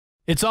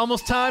It's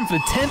almost time for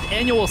the 10th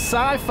annual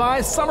Sci-Fi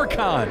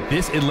SummerCon.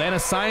 This Atlanta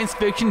science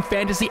fiction,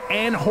 fantasy,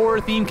 and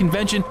horror-themed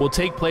convention will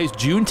take place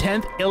June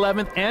 10th,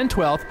 11th, and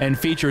 12th and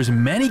features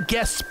many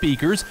guest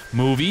speakers,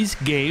 movies,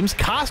 games,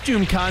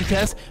 costume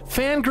contests,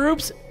 fan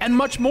groups, and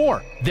much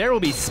more. There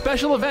will be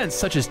special events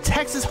such as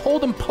Texas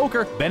Hold'em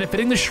Poker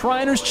benefiting the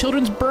Shriners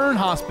Children's Burn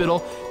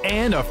Hospital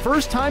and a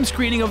first-time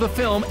screening of the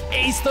film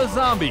Ace the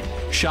Zombie,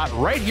 shot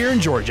right here in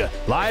Georgia.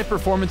 Live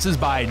performances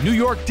by New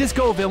York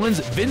disco villains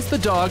Vince the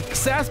Dog,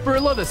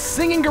 Sarsaparilla the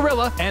Singing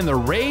Gorilla, and the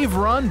Rave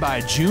Run by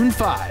June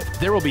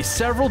 5. There will be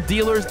several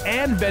dealers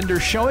and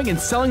vendors showing and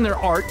selling their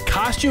art,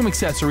 costume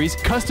accessories,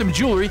 custom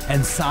jewelry,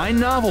 and signed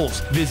novels.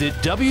 Visit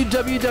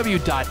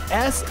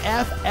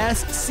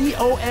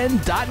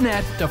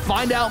www.sfscon.net to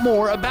find out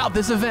more about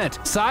this event.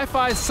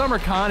 Sci-Fi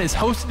SummerCon is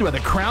hosted by the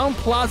Crown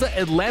Plaza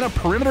Atlanta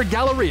Perimeter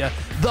Galleria,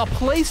 the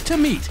place to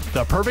meet,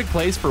 the perfect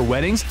place for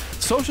weddings,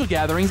 social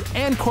gatherings,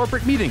 and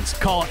corporate meetings.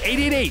 Call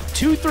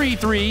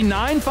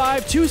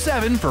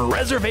 888-233-9527 for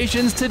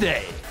reservations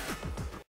today.